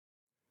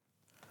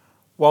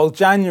While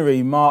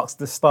January marks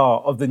the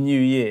start of the new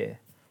year,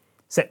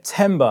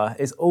 September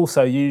is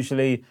also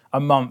usually a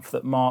month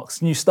that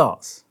marks new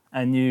starts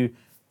and new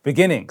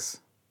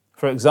beginnings.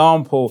 For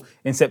example,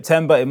 in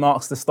September, it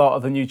marks the start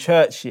of the new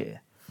church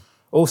year.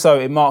 Also,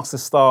 it marks the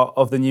start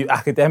of the new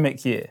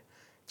academic year.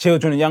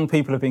 Children and young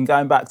people have been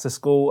going back to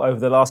school over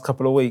the last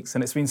couple of weeks,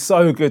 and it's been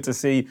so good to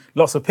see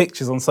lots of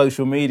pictures on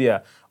social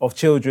media of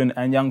children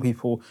and young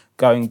people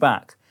going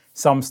back.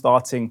 Some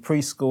starting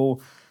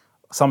preschool,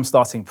 some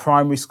starting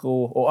primary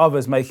school, or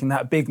others making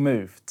that big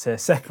move to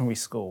secondary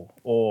school,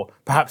 or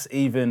perhaps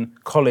even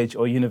college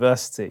or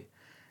university.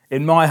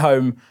 In my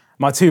home,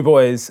 my two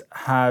boys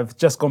have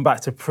just gone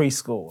back to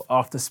preschool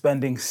after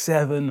spending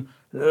 7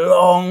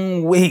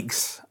 long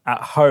weeks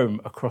at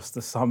home across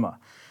the summer.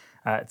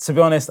 To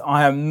be honest,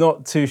 I am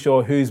not too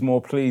sure who's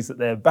more pleased that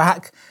they're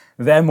back,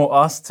 them or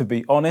us, to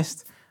be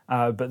honest,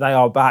 but they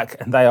are back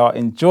and they are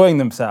enjoying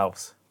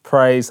themselves.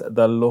 Praise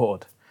the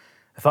Lord.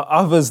 For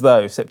others,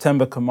 though,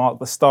 September can mark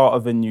the start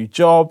of a new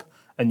job,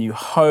 a new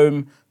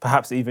home,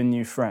 perhaps even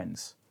new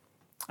friends.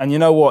 And you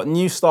know what?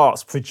 New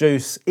starts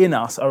produce in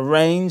us a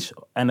range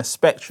and a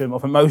spectrum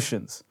of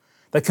emotions.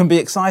 They can be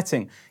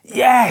exciting.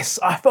 Yes,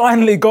 I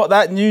finally got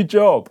that new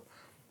job.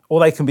 Or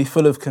they can be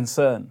full of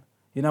concern.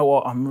 You know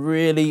what? I'm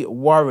really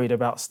worried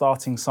about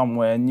starting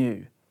somewhere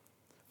new.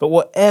 But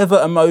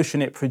whatever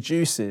emotion it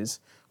produces,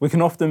 we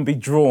can often be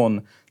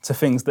drawn to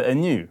things that are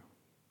new.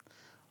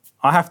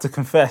 I have to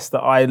confess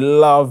that I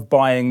love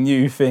buying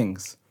new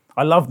things.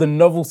 I love the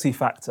novelty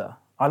factor.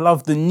 I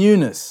love the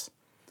newness.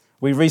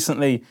 We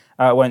recently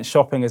went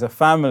shopping as a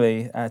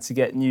family to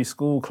get new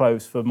school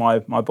clothes for my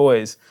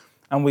boys.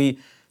 And we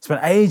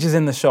spent ages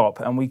in the shop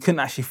and we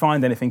couldn't actually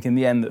find anything in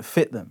the end that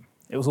fit them.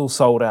 It was all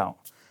sold out.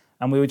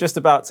 And we were just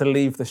about to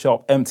leave the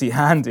shop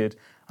empty-handed.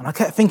 And I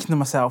kept thinking to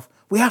myself,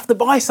 we have to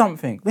buy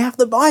something. We have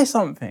to buy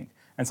something.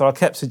 And so I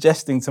kept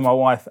suggesting to my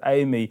wife,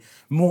 Amy,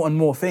 more and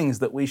more things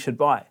that we should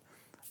buy.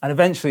 And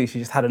eventually she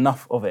just had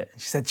enough of it.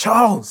 She said,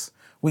 Charles,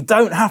 we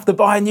don't have to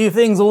buy new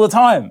things all the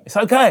time. It's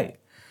okay.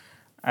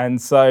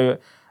 And so,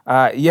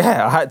 I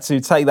had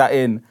to take that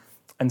in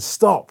and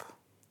stop.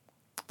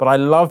 But I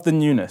love the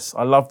newness.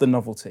 I love the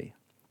novelty.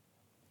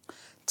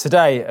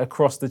 Today,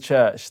 across the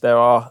church, there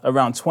are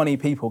around 20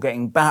 people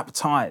getting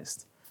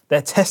baptized.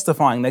 They're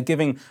testifying. They're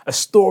giving a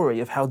story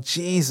of how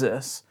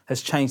Jesus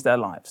has changed their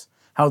lives,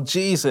 how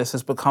Jesus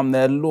has become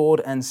their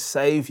Lord and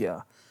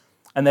Savior.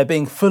 And they're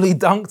being fully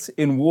dunked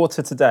in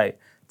water today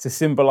to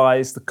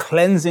symbolize the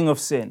cleansing of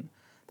sin,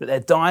 that they're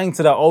dying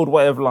to their old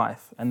way of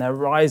life and they're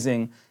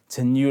rising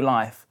to new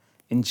life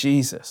in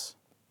Jesus.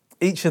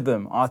 Each of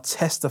them are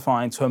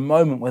testifying to a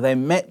moment where they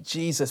met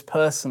Jesus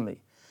personally.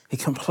 He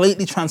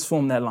completely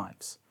transformed their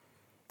lives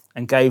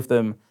and gave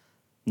them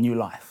new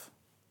life,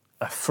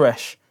 a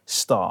fresh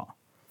start.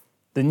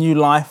 The new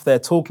life they're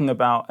talking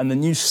about and the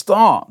new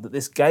start that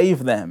this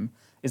gave them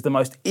is the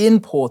most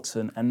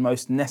important and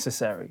most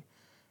necessary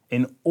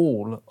in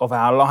all of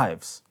our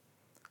lives.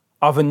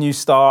 Other new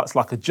starts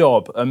like a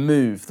job, a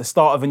move, the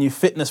start of a new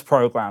fitness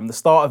program, the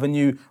start of a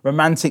new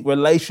romantic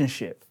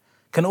relationship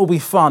can all be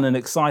fun and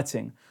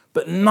exciting,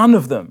 but none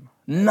of them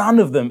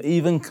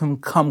even can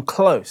come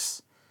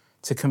close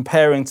to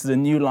comparing to the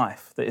new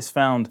life that is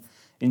found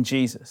in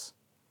Jesus.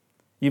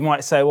 You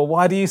might say, well,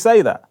 why do you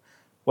say that?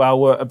 Well,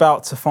 we're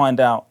about to find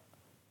out.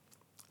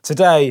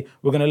 Today,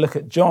 we're going to look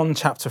at John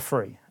chapter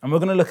 3, and we're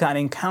going to look at an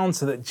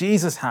encounter that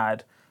Jesus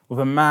had with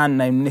a man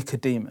named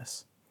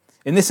Nicodemus.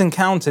 In this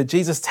encounter,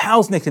 Jesus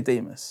tells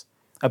Nicodemus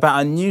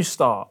about a new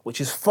start, which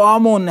is far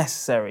more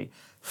necessary,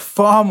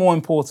 far more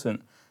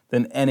important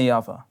than any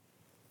other.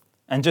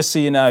 And just so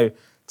you know,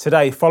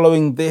 today,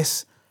 following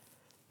this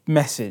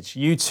message,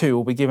 you too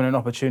will be given an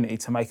opportunity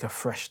to make a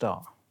fresh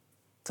start,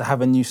 to have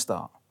a new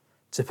start,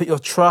 to put your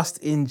trust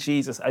in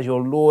Jesus as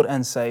your Lord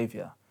and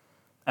Savior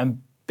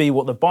and be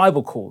what the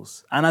Bible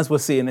calls, and as we'll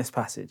see in this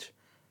passage,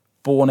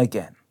 born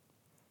again,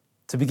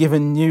 to be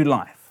given new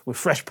life with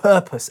fresh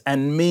purpose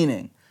and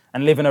meaning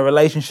and live in a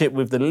relationship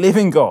with the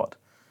living God.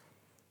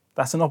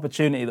 That's an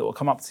opportunity that will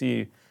come up to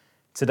you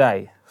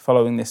today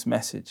following this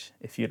message,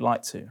 if you'd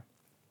like to.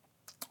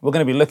 We're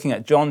going to be looking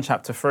at John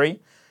chapter 3,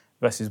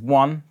 verses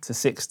 1 to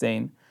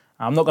 16.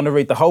 I'm not going to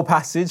read the whole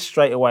passage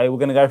straight away. We're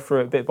going to go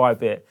through it bit by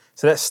bit.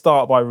 So let's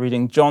start by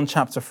reading John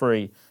chapter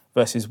 3,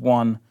 verses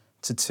 1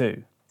 to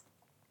 2.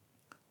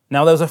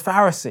 Now there was a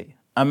Pharisee,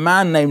 a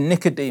man named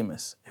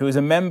Nicodemus, who was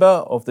a member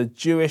of the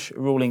Jewish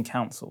ruling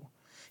council.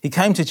 He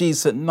came to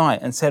Jesus at night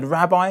and said,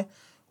 Rabbi,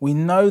 we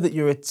know that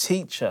you're a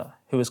teacher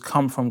who has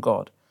come from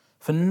God,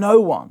 for no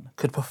one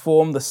could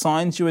perform the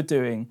signs you are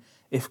doing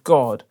if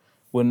God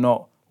were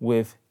not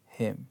with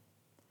him.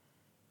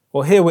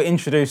 Well, here we're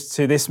introduced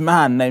to this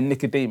man named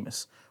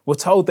Nicodemus. We're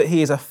told that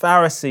he is a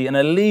Pharisee and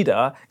a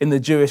leader in the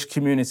Jewish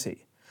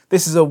community.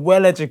 This is a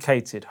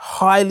well-educated,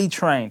 highly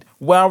trained,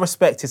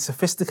 well-respected,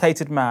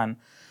 sophisticated man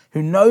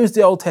who knows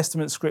the Old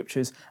Testament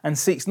scriptures and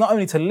seeks not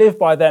only to live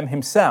by them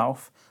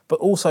himself, but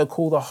also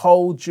call the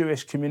whole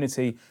Jewish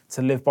community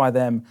to live by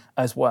them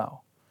as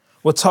well.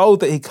 We're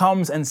told that he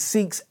comes and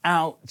seeks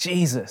out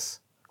Jesus.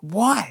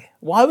 Why?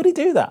 Why would he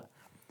do that?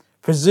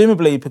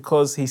 presumably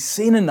because he's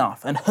seen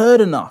enough and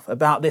heard enough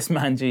about this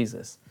man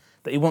Jesus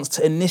that he wants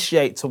to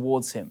initiate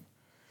towards him.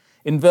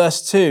 In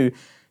verse 2,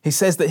 he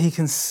says that he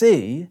can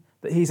see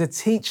that he's a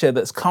teacher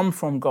that's come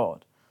from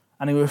God,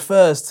 and he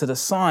refers to the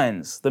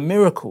signs, the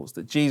miracles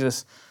that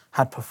Jesus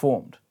had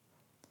performed.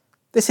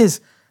 This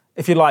is,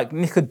 if you like,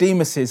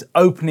 Nicodemus's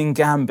opening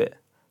gambit.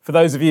 For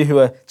those of you who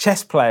are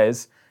chess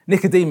players,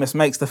 Nicodemus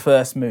makes the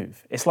first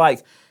move. It's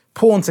like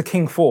pawn to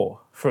king 4,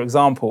 for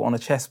example, on a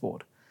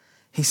chessboard.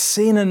 He's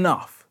seen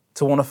enough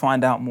to want to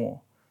find out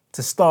more,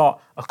 to start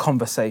a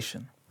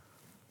conversation.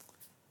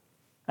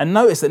 And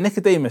notice that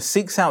Nicodemus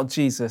seeks out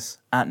Jesus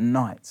at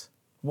night.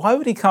 Why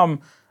would he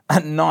come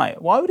at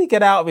night? Why would he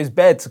get out of his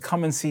bed to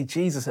come and see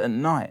Jesus at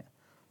night?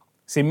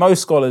 See,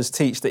 most scholars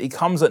teach that he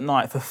comes at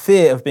night for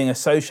fear of being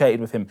associated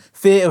with him,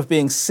 fear of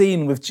being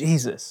seen with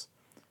Jesus.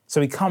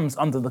 So he comes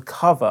under the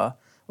cover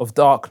of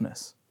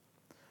darkness.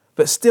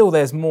 But still,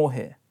 there's more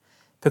here,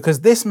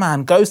 because this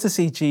man goes to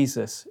see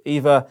Jesus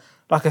either,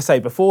 like I say,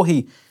 before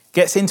he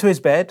gets into his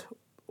bed,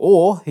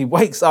 or he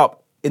wakes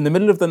up in the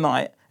middle of the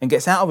night and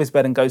gets out of his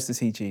bed and goes to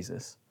see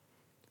Jesus.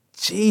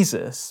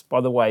 Jesus,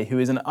 by the way, who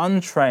is an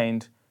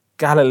untrained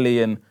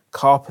Galilean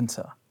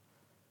carpenter,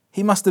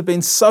 he must have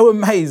been so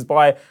amazed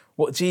by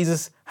what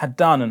Jesus had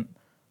done and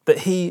that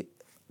he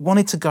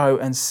wanted to go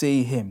and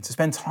see him, to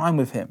spend time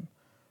with him.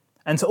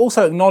 And to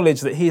also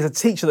acknowledge that he is a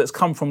teacher that's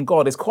come from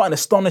God is quite an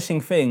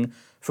astonishing thing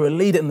for a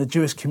leader in the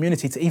Jewish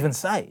community to even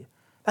say.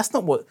 That's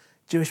not what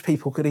Jewish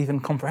people could even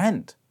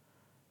comprehend.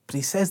 But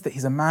he says that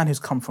he's a man who's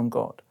come from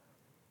God.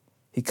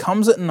 He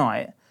comes at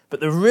night, but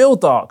the real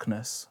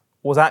darkness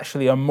was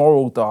actually a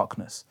moral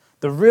darkness.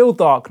 The real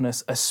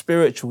darkness, a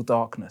spiritual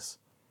darkness.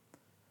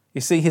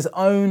 You see, his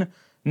own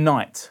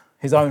night,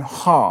 his own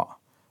heart,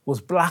 was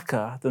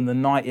blacker than the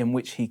night in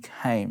which he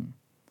came.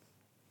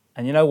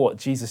 And you know what?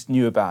 Jesus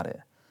knew about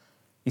it.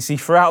 You see,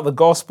 throughout the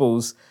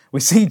Gospels, we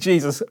see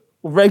Jesus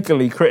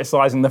regularly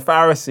criticizing the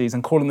Pharisees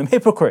and calling them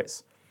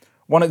hypocrites.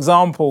 One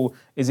example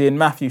is in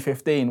Matthew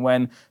 15,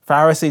 when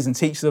Pharisees and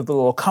teachers of the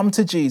law come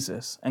to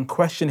Jesus and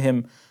question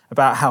him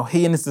about how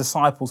he and his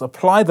disciples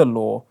apply the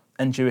law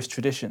and Jewish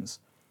traditions.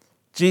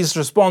 Jesus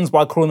responds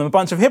by calling them a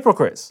bunch of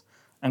hypocrites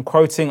and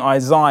quoting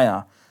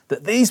Isaiah,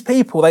 that these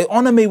people, they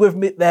honor me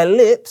with their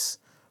lips,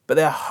 but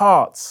their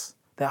hearts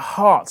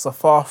are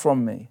far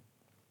from me.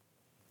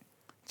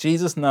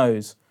 Jesus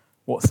knows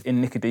what's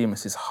in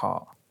Nicodemus's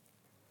heart.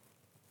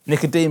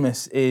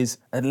 Nicodemus is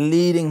a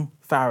leading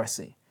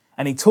Pharisee,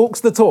 and he talks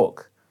the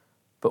talk,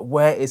 but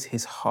where is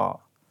his heart?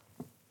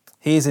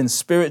 He is in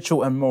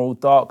spiritual and moral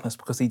darkness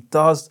because he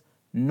does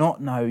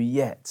not know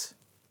yet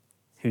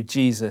who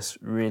Jesus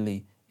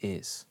really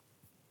is.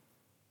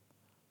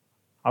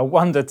 I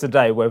wonder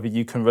today whether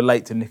you can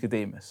relate to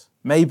Nicodemus.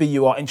 Maybe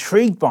you are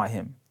intrigued by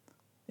him,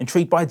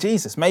 intrigued by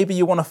Jesus. Maybe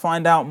you want to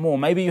find out more.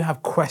 Maybe you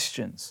have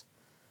questions.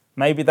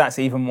 Maybe that's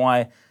even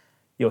why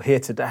you're here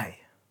today,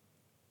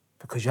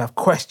 because you have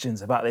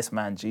questions about this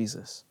man,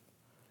 Jesus.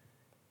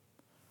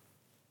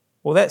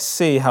 Well, let's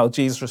see how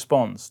Jesus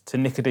responds to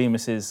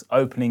Nicodemus's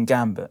opening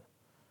gambit.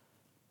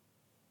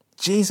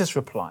 Jesus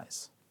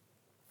replies,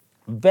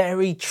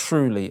 "Very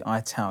truly,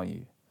 I tell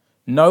you,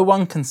 no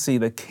one can see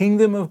the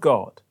kingdom of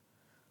God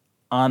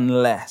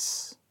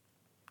unless."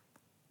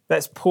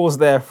 Let's pause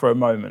there for a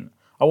moment.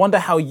 I wonder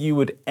how you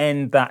would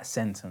end that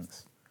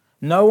sentence.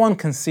 No one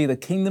can see the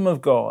kingdom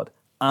of God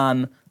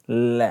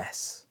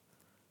unless.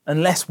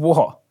 Unless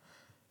what?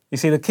 You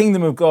see, the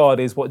kingdom of God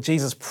is what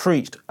Jesus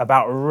preached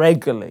about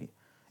regularly.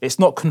 It's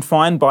not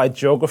confined by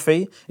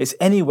geography. It's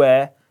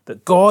anywhere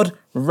that God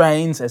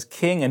reigns as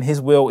king and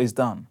his will is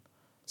done.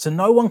 So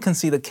no one can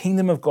see the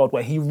kingdom of God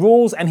where he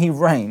rules and he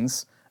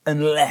reigns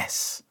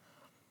unless.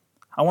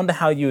 I wonder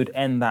how you would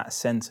end that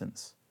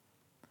sentence.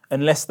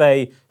 Unless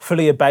they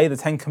fully obey the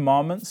Ten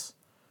Commandments,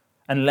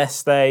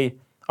 unless they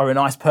are a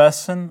nice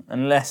person,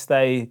 unless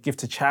they give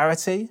to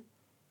charity.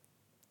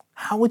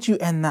 How would you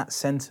end that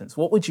sentence?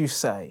 What would you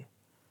say?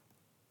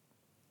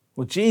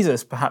 Well,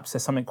 Jesus perhaps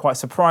says something quite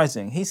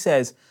surprising. He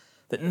says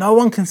that no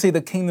one can see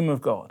the kingdom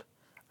of God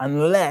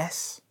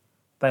unless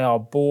they are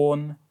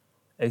born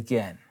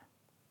again.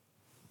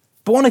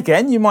 Born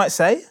again, you might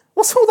say?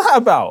 What's all that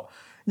about?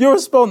 Your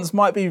response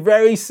might be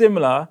very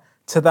similar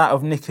to that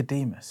of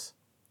Nicodemus.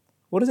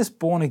 What does this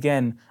born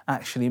again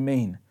actually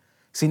mean?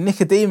 See,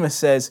 Nicodemus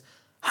says,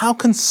 how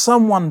can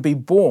someone be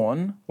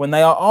born when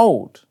they are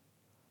old?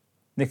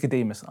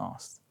 Nicodemus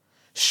asked.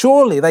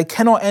 Surely they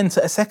cannot enter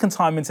a second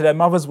time into their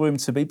mother's womb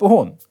to be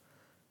born.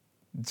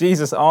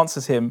 Jesus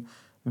answers him,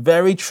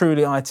 very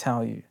truly I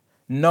tell you,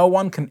 no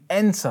one can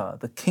enter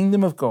the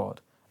kingdom of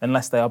God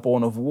unless they are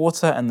born of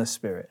water and the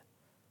Spirit.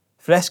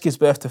 Flesh gives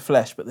birth to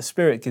flesh, but the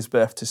Spirit gives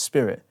birth to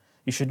spirit.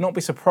 You should not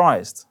be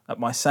surprised at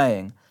my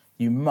saying,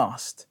 you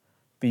must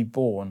be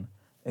born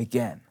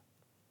again.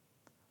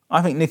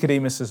 I think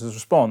Nicodemus'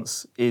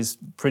 response is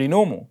pretty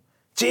normal.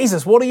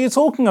 Jesus, what are you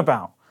talking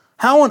about?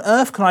 How on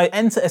earth can I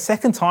enter a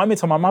second time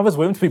into my mother's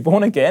womb to be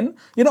born again?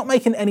 You're not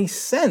making any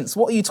sense.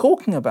 What are you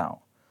talking about?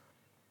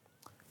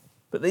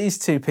 But these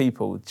two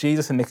people,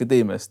 Jesus and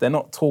Nicodemus, they're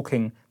not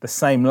talking the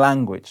same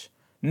language.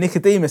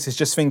 Nicodemus is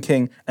just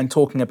thinking and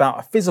talking about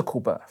a physical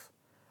birth,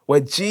 where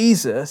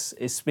Jesus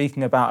is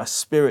speaking about a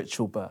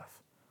spiritual birth.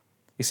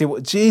 You see,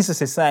 what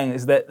Jesus is saying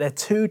is that there are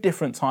two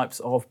different types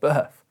of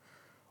birth.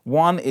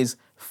 One is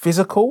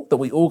physical, that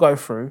we all go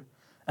through,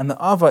 and the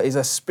other is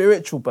a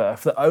spiritual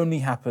birth that only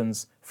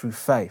happens through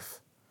faith.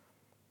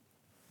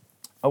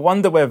 I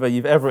wonder whether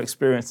you've ever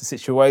experienced a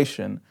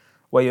situation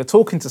where you're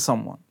talking to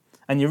someone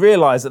and you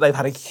realise that they've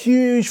had a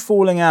huge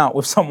falling out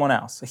with someone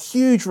else, a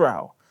huge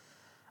row,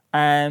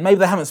 and maybe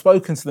they haven't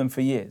spoken to them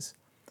for years.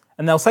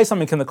 And they'll say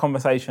something in the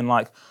conversation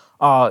like,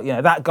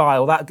 that guy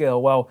or that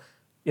girl, well,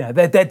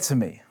 they're dead to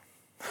me.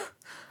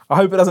 I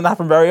hope it doesn't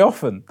happen very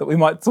often that we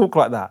might talk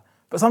like that.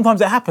 But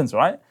sometimes it happens,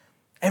 right?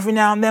 Every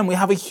now and then we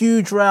have a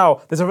huge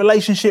row. There's a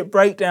relationship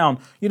breakdown.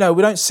 We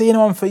don't see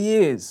anyone for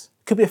years.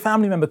 Could be a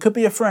family member, could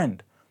be a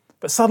friend.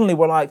 But suddenly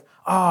we're like,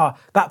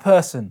 that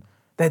person,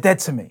 they're dead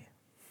to me.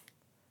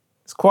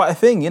 It's quite a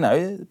thing,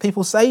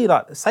 people say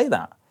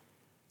that.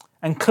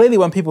 And clearly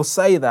when people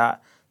say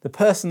that, the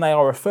person they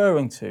are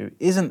referring to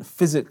is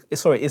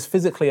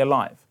physically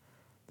alive.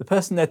 The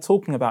person they're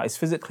talking about is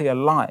physically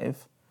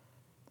alive,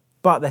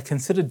 but they're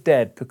considered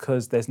dead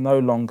because there's no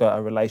longer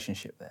a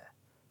relationship there.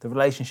 The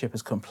relationship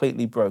is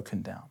completely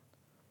broken down.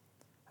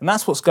 And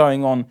that's what's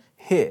going on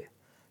here.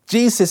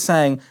 Jesus is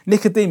saying,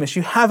 Nicodemus,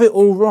 you have it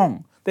all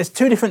wrong. There's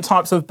two different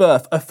types of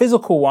birth. A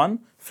physical one,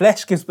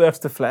 flesh gives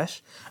birth to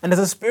flesh, and there's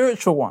a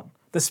spiritual one.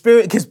 The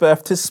spirit gives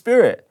birth to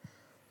spirit.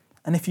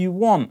 And if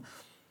anyone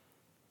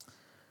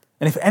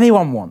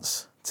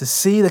wants to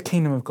see the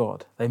kingdom of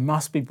God, they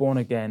must be born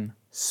again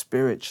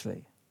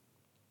spiritually.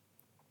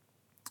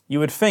 You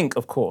would think,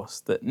 of course,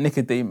 that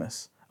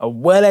Nicodemus, a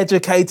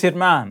well-educated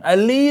man, a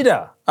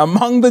leader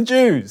among the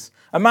Jews,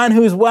 a man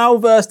who is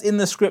well-versed in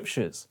the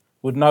scriptures,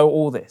 would know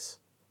all this.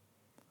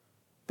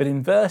 But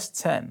in verse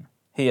 10,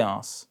 he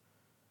asks,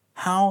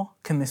 how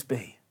can this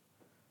be?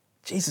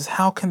 Jesus,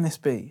 how can this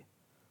be?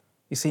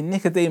 You see,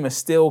 Nicodemus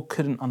still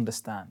couldn't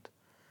understand.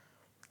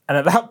 And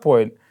at that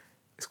point,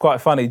 it's quite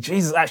funny,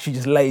 Jesus actually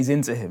just lays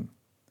into him.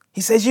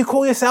 He says, you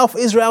call yourself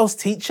Israel's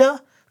teacher?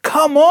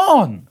 Come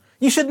on,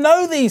 you should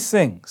know these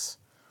things.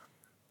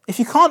 If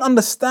you can't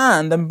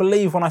understand and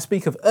believe when I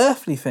speak of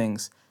earthly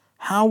things,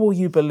 how will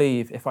you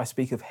believe if I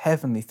speak of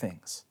heavenly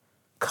things?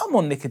 Come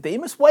on,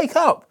 Nicodemus, wake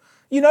up.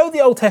 You know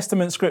the Old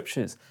Testament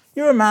scriptures.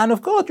 You're a man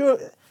of God.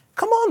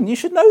 Come on, you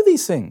should know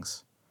these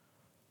things.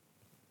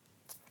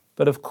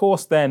 But of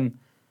course then,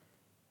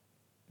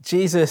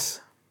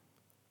 Jesus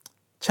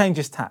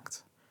changes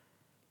tact.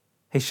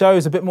 He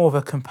shows a bit more of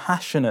a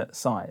compassionate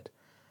side,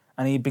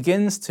 and he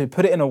begins to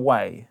put it in a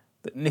way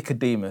that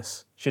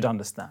Nicodemus should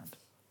understand.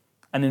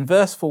 And in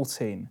verse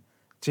 14,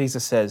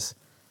 Jesus says,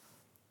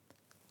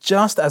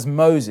 just as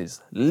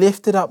Moses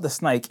lifted up the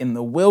snake in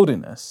the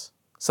wilderness,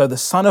 so the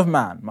Son of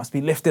Man must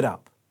be lifted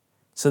up,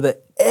 so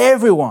that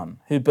everyone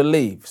who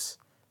believes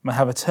may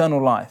have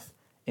eternal life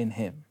in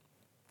him.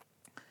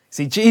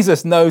 See,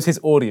 Jesus knows his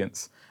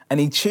audience, and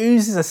he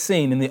chooses a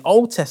scene in the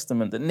Old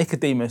Testament that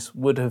Nicodemus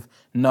would have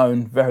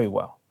known very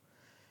well.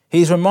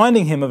 He's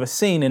reminding him of a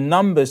scene in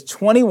Numbers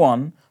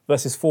 21,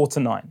 verses 4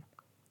 to 9,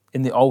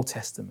 in the Old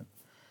Testament.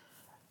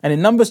 And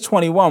in Numbers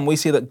 21, we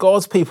see that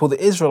God's people,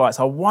 the Israelites,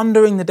 are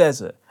wandering the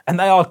desert, and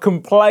they are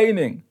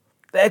complaining.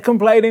 They're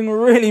complaining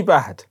really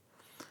bad.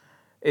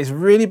 It's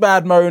really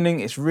bad moaning,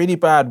 it's really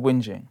bad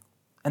whinging.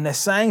 And they're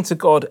saying to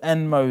God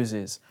and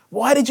Moses,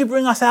 why did you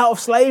bring us out of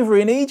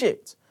slavery in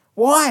Egypt?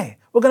 Why?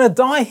 We're going to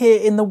die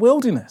here in the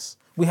wilderness.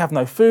 We have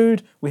no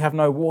food, we have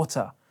no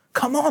water.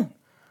 Come on.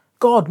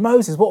 God,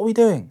 Moses, what are we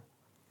doing?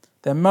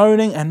 They're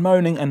moaning and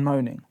moaning and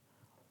moaning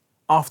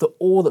after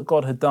all that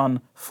God had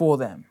done for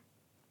them.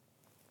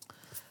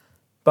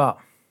 But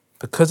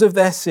because of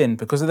their sin,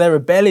 because of their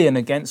rebellion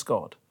against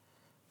God,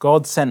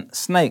 God sent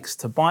snakes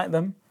to bite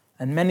them,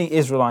 and many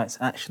Israelites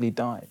actually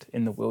died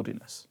in the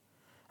wilderness.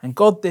 And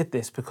God did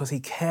this because he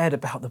cared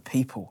about the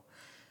people.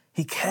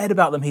 He cared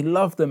about them, he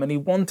loved them, and he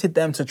wanted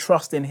them to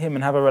trust in him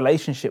and have a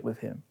relationship with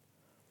him.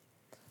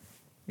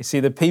 You see,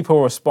 the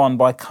people respond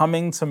by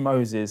coming to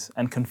Moses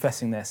and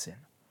confessing their sin.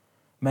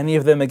 Many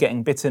of them are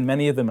getting bitten,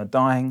 many of them are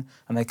dying,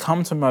 and they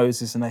come to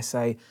Moses and they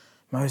say,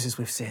 Moses,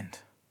 we've sinned.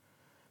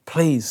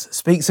 Please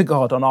speak to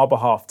God on our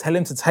behalf. Tell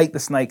him to take the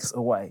snakes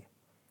away.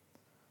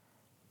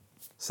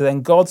 So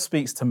then God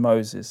speaks to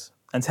Moses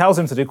and tells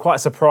him to do quite a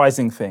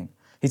surprising thing.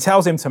 He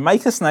tells him to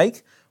make a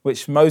snake,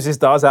 which Moses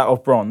does out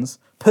of bronze,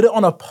 put it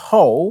on a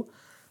pole,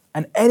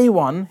 and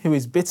anyone who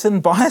is bitten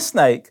by a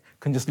snake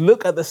can just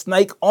look at the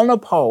snake on a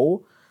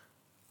pole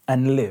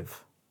and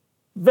live.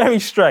 Very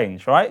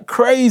strange, right?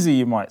 Crazy,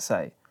 you might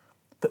say.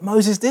 But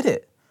Moses did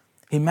it.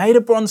 He made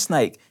a bronze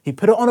snake, he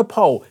put it on a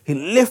pole, he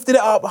lifted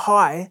it up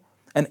high,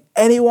 and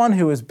anyone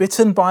who was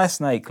bitten by a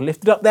snake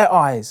lifted up their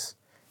eyes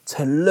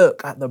to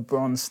look at the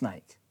bronze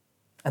snake.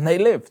 And they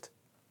lived.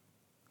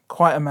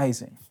 Quite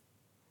amazing.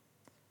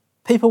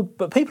 People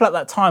at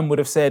that time would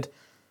have said,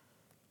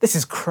 this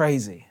is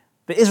crazy.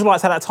 The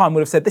Israelites at that time would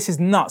have said, this is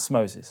nuts,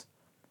 Moses.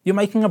 You're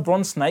making a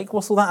bronze snake?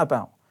 What's all that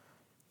about?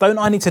 Don't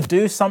I need to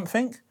do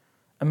something?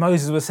 And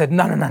Moses would have said,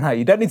 no,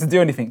 you don't need to do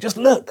anything. Just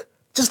look.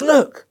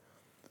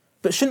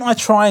 But shouldn't I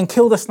try and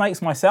kill the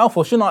snakes myself,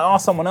 or shouldn't I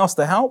ask someone else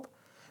to help?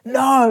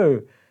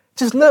 No,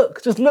 just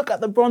look at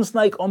the bronze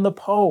snake on the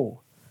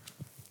pole.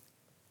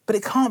 But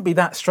it can't be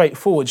that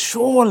straightforward,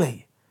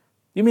 surely.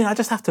 You mean I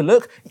just have to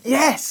look?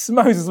 Yes,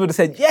 Moses would have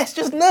said, yes,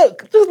 just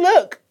look,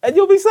 and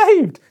you'll be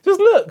saved. Just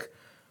look,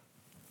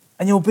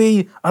 and you'll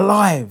be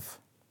alive.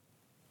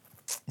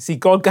 You see,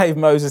 God gave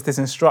Moses this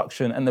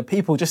instruction, and the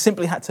people just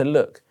simply had to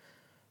look,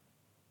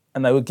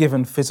 and they were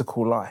given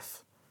physical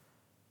life.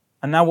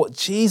 And now what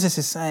Jesus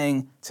is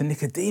saying to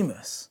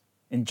Nicodemus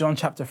in John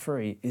chapter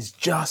 3 is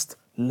just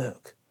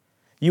look.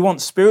 You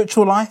want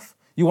spiritual life?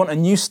 You want a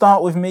new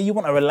start with me? You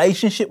want a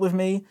relationship with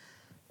me?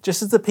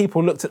 Just as the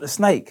people looked at the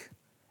snake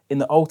in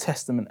the Old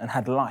Testament and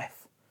had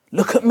life.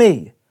 Look at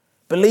me,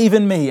 believe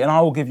in me, and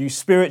I will give you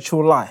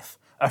spiritual life,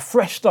 a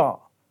fresh start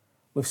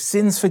with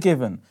sins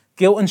forgiven,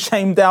 guilt and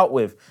shame dealt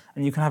with,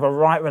 and you can have a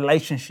right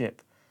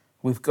relationship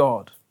with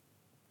God.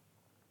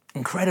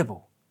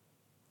 Incredible.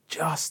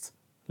 Just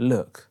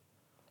look.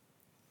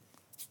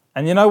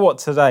 And you know what,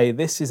 today,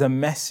 this is a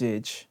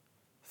message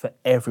for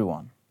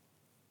everyone.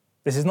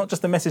 This is not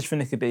just a message for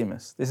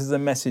Nicodemus. This is a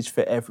message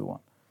for everyone.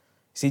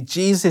 See,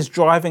 Jesus is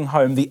driving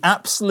home the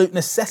absolute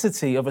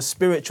necessity of a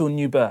spiritual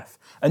new birth,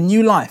 a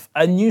new life,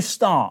 a new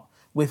start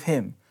with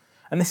him.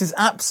 And this is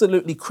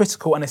absolutely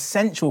critical and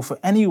essential for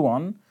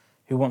anyone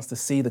who wants to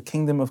see the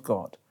kingdom of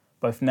God,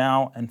 both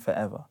now and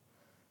forever.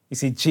 You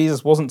see,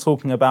 Jesus wasn't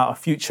talking about a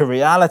future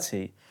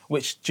reality,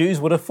 which Jews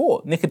would have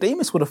thought.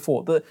 Nicodemus would have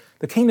thought that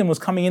the kingdom was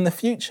coming in the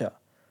future.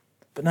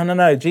 But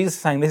no. Jesus is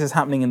saying this is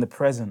happening in the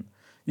present.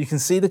 You can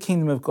see the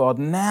kingdom of God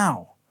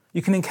now.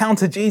 You can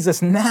encounter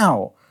Jesus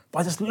now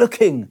by just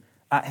looking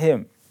at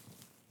him.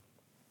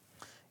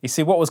 You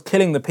see, what was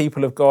killing the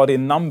people of God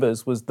in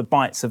Numbers was the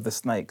bites of the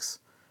snakes.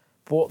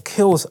 But what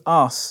kills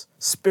us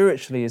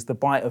spiritually is the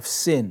bite of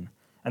sin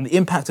and the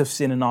impact of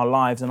sin in our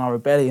lives and our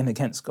rebellion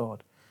against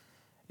God.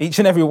 Each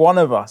and every one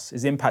of us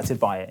is impacted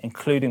by it,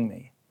 including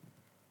me.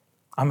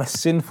 I'm a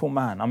sinful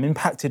man. I'm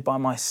impacted by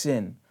my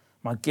sin,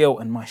 my guilt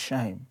and my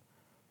shame.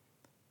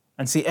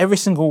 And see, every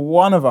single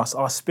one of us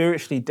are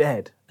spiritually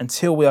dead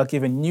until we are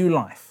given new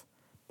life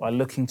by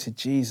looking to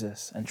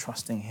Jesus and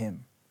trusting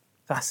him.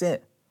 That's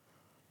it.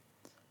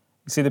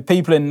 You see, the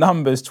people in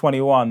Numbers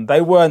 21,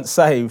 they weren't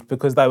saved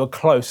because they were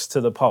close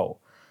to the pole.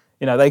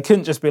 You know, they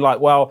couldn't just be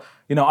like, well,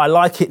 you know, I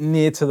like it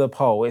near to the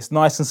pole. It's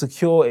nice and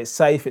secure. It's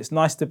safe. It's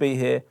nice to be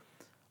here.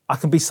 I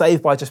can be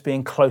saved by just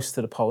being close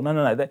to the pole.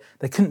 No.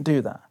 They couldn't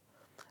do that.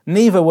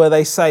 Neither were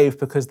they saved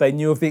because they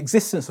knew of the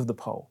existence of the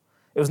pole.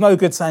 It was no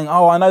good saying,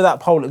 oh, I know that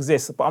pole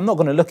exists, but I'm not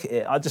going to look at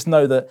it. I just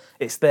know that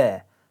it's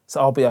there, so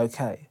I'll be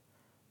okay.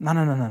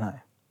 No.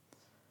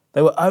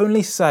 They were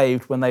only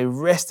saved when they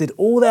rested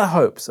all their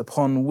hopes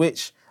upon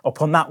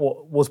that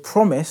what was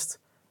promised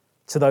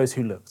to those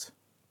who looked.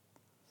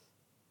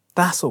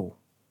 That's all.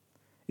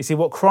 You see,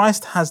 what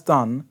Christ has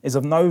done is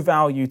of no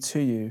value to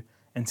you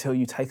until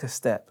you take a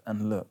step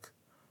and look.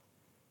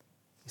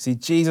 You see,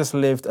 Jesus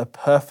lived a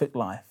perfect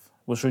life,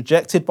 was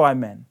rejected by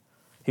men.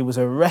 He was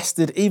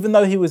arrested even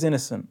though he was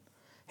innocent.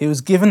 He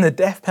was given the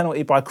death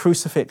penalty by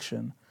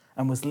crucifixion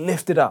and was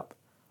lifted up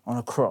on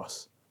a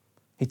cross.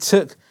 He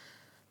took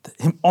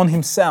on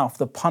himself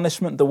the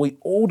punishment that we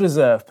all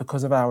deserve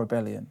because of our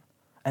rebellion.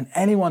 And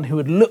anyone who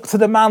would look to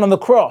the man on the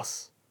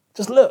cross,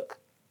 just look,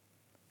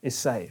 is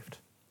saved.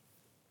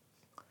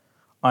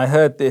 I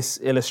heard this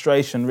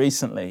illustration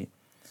recently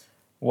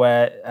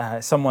where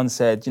someone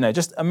said, you know,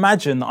 just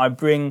imagine that I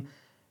bring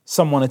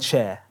someone a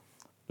chair.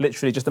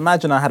 Literally, just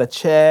imagine I had a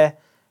chair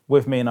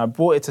with me and I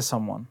brought it to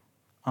someone.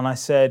 And I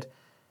said,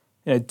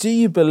 you know, do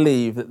you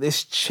believe that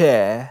this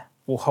chair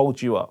will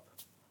hold you up?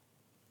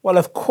 Well,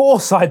 of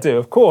course I do.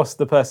 Of course,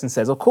 the person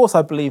says, of course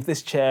I believe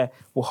this chair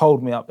will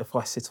hold me up if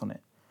I sit on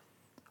it.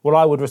 Well,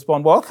 I would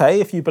respond, well, okay,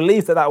 if you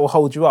believe that will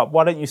hold you up,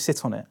 why don't you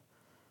sit on it?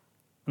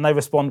 And they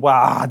respond,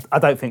 well, I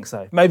don't think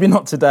so. Maybe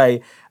not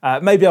today.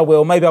 Maybe I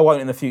will. Maybe I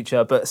won't in the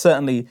future, but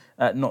certainly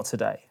not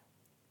today.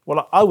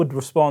 Well, I would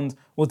respond,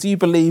 well, do you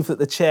believe that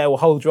the chair will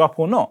hold you up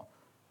or not?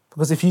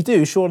 Because if you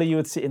do, surely you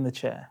would sit in the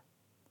chair.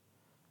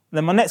 And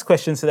then my next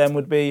question to them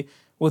would be,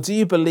 well, do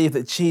you believe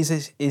that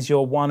Jesus is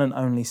your one and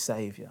only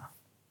Saviour?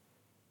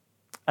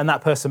 And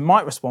that person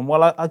might respond,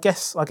 well, I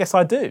guess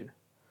I do.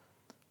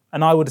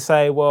 And I would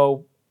say,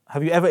 well,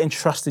 have you ever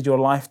entrusted your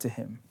life to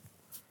him?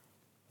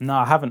 No,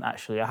 I haven't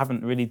actually. I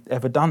haven't really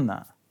ever done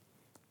that.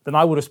 Then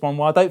I would respond,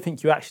 well, I don't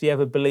think you actually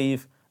ever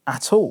believe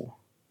at all.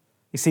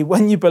 You see,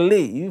 when you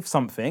believe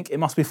something, it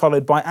must be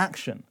followed by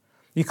action.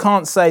 You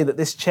can't say that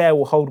this chair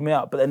will hold me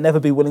up, but then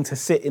never be willing to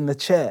sit in the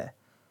chair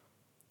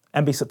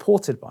and be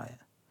supported by it.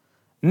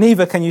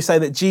 Neither can you say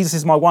that Jesus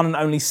is my one and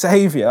only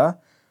Saviour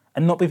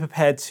and not be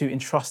prepared to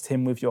entrust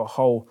him with your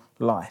whole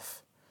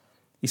life.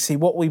 You see,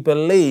 what we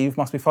believe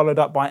must be followed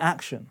up by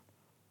action.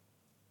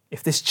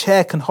 If this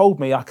chair can hold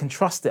me, I can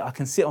trust it, I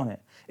can sit on it.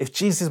 If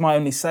Jesus is my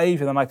only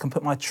Saviour, then I can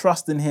put my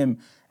trust in him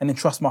and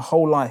entrust my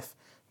whole life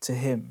to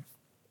him.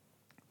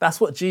 That's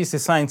what Jesus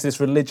is saying to this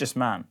religious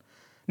man.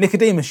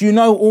 Nicodemus, you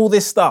know all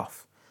this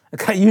stuff.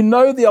 Okay, you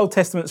know the Old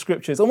Testament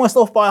scriptures almost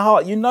off by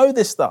heart. You know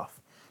this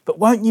stuff, but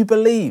won't you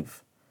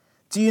believe?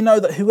 Do you know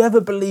that whoever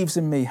believes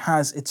in me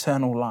has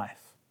eternal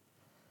life?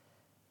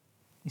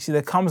 You see,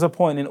 there comes a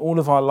point in all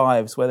of our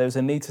lives where there's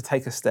a need to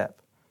take a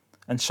step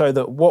and show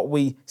that what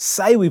we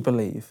say we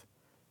believe,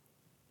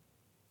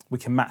 we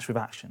can match with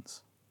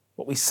actions.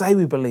 What we say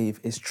we believe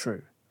is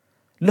true.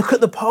 Look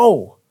at the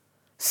poll.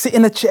 Sit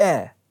in a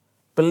chair.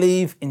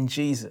 Believe in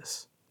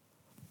Jesus.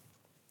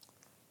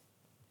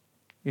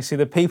 You see,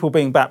 the people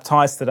being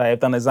baptized today have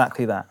done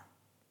exactly that.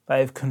 They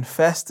have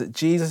confessed that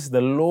Jesus is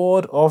the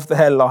Lord of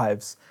their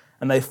lives,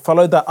 and they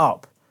followed that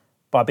up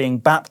by being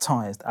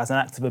baptized as an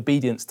act of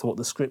obedience to what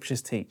the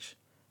scriptures teach,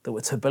 that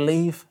we're to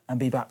believe and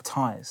be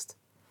baptized.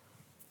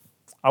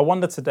 I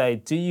wonder today,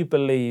 do you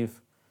believe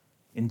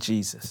in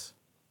Jesus?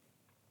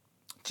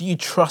 Do you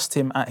trust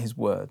him at his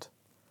word?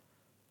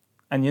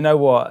 And you know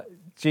what?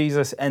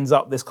 Jesus ends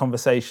this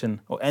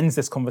conversation with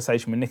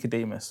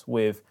Nicodemus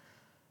with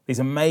these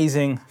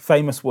amazing,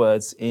 famous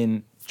words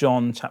in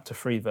John chapter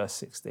 3, verse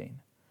 16.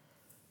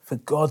 For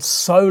God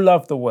so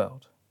loved the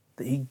world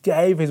that he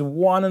gave his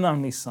one and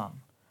only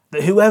Son,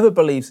 that whoever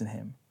believes in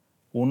him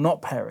will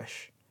not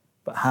perish,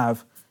 but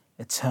have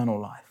eternal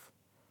life.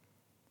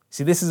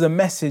 See, this is a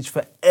message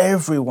for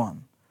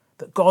everyone,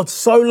 that God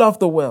so loved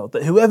the world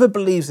that whoever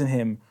believes in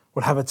him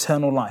will have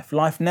eternal life,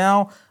 life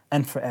now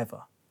and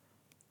forever.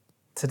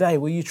 Today,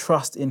 will you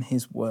trust in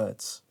his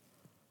words?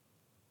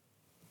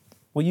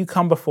 Will you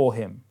come before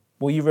him?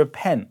 Will you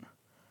repent?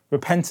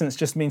 Repentance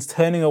just means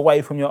turning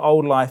away from your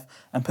old life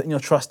and putting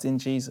your trust in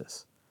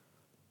Jesus.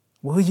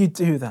 Will you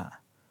do that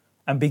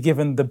and be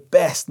given the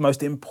best,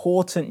 most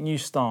important new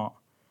start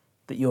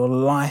that your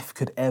life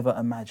could ever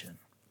imagine?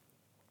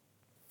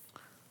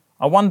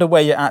 I wonder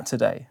where you're at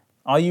today.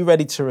 Are you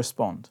ready to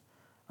respond?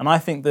 And I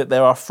think that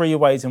there are 3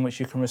 ways in which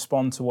you can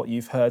respond to what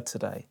you've heard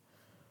today.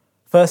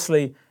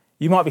 Firstly,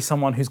 you might be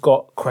someone who's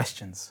got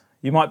questions.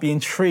 You might be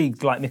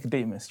intrigued like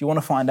Nicodemus. You want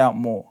to find out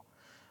more.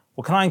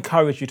 Well, can I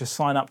encourage you to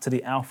sign up to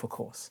the Alpha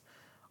course?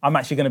 I'm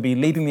actually going to be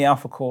leading the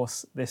Alpha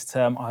course this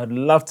term. I'd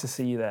love to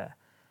see you there.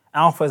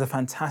 Alpha is a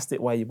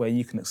fantastic way where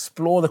you can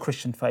explore the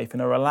Christian faith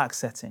in a relaxed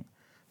setting.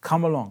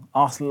 Come along,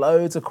 ask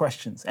loads of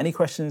questions, any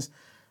questions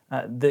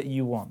that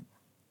you want.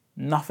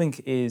 Nothing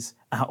is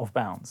out of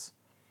bounds.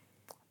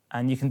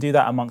 And you can do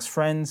that amongst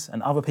friends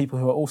and other people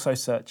who are also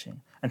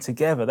searching. And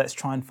together, let's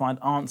try and find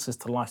answers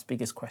to life's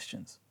biggest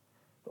questions.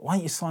 But why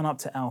don't you sign up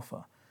to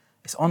Alpha?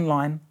 It's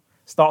online,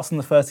 starts on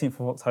the 13th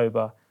of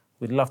October.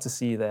 We'd love to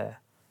see you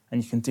there.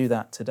 And you can do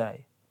that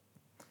today.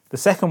 The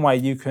second way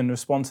you can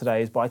respond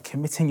today is by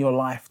committing your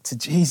life to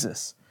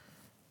Jesus.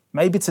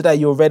 Maybe today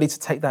you're ready to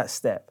take that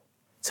step,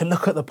 to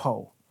look at the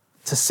poll,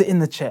 to sit in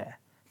the chair,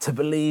 to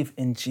believe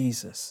in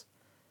Jesus.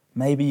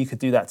 Maybe you could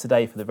do that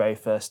today for the very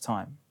first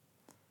time.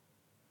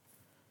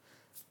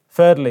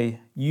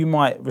 Thirdly, you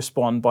might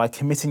respond by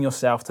committing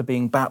yourself to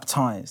being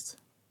baptized.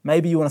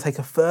 Maybe you want to take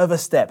a further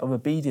step of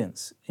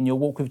obedience in your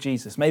walk with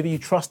Jesus. Maybe you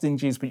trust in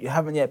Jesus, but you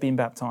haven't yet been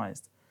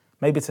baptized.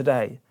 Maybe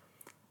today,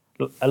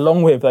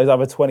 along with those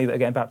other 20 that are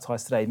getting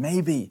baptized today,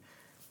 maybe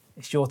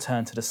it's your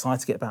turn to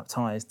decide to get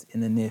baptized in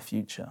the near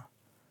future.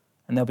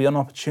 And there'll be an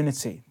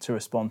opportunity to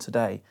respond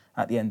today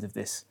at the end of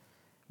this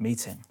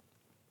meeting.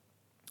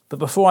 But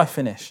before I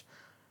finish,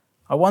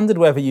 I wondered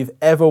whether you've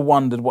ever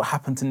wondered what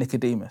happened to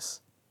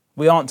Nicodemus.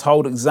 We aren't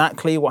told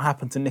exactly what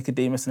happened to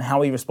Nicodemus and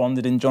how he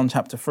responded in John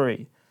chapter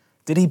 3.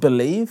 Did he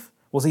believe?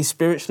 Was he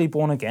spiritually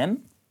born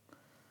again?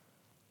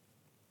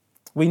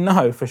 We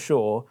know for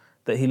sure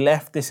that he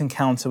left this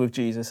encounter with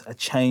Jesus a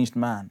changed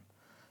man.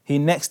 He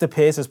next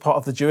appears as part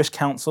of the Jewish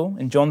council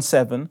in John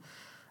 7,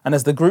 and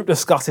as the group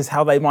discusses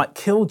how they might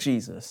kill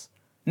Jesus,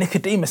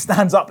 Nicodemus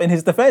stands up in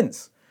his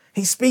defense.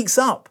 He speaks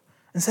up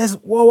and says,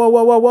 whoa, whoa,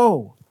 whoa, whoa,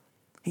 whoa.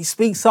 He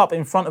speaks up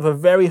in front of a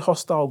very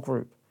hostile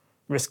group,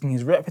 risking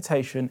his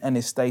reputation and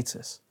his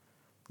status.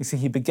 You see,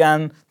 he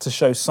began to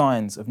show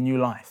signs of new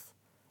life,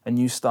 a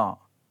new start.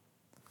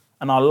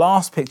 And our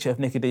last picture of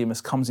Nicodemus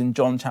comes in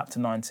John chapter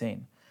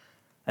 19.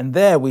 And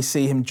there we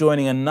see him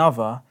joining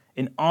another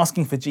in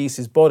asking for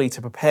Jesus' body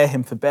to prepare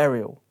him for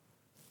burial.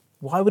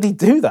 Why would he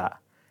do that?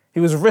 He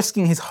was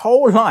risking his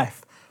whole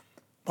life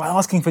by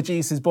asking for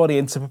Jesus' body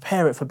and to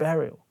prepare it for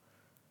burial.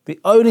 The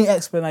only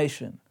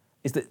explanation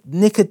is that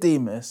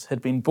Nicodemus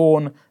had been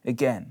born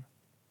again.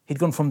 He'd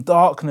gone from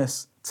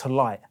darkness to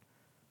light.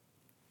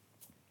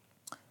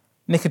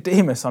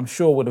 Nicodemus, I'm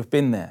sure, would have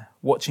been there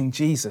watching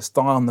Jesus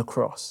die on the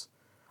cross.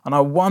 And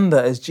I wonder,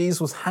 as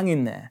Jesus was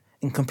hanging there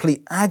in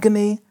complete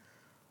agony,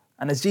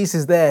 and as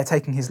Jesus is there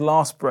taking his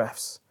last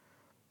breaths,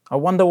 I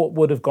wonder what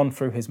would have gone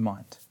through his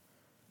mind.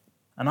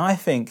 And I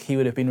think he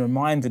would have been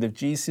reminded of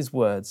Jesus'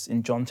 words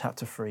in John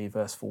chapter 3,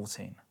 verse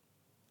 14.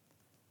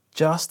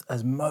 Just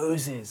as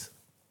Moses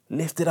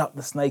lifted up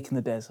the snake in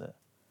the desert,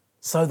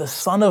 so the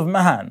Son of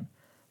Man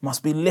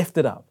must be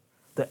lifted up,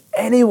 that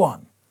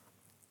anyone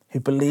who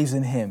believes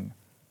in him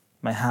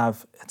may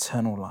have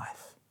eternal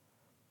life.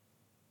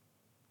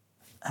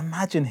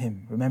 Imagine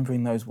him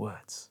remembering those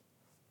words,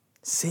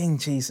 seeing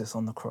Jesus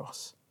on the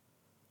cross,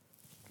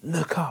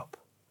 Look up.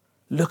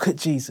 Look at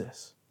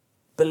Jesus.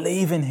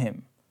 Believe in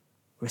him.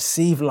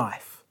 Receive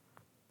life.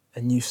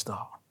 A new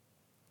start.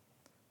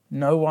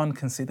 No one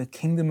can see the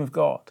kingdom of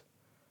God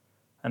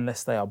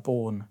unless they are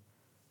born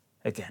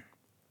again.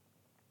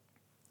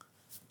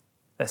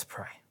 Let's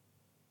pray.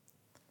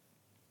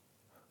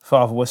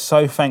 Father, we're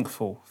so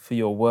thankful for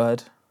your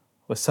word.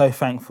 We're so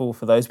thankful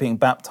for those being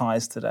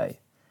baptized today.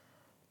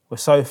 We're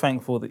so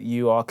thankful that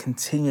you are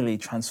continually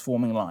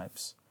transforming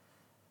lives.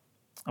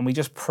 And we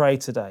just pray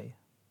today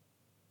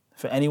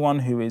for anyone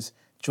who is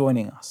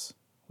joining us.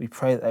 We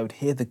pray that they would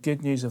hear the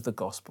good news of the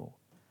gospel,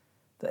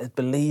 that they'd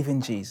believe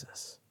in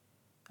Jesus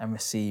and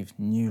receive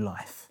new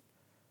life,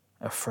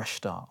 a fresh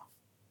start.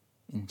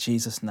 In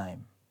Jesus'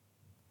 name,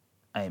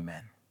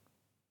 amen.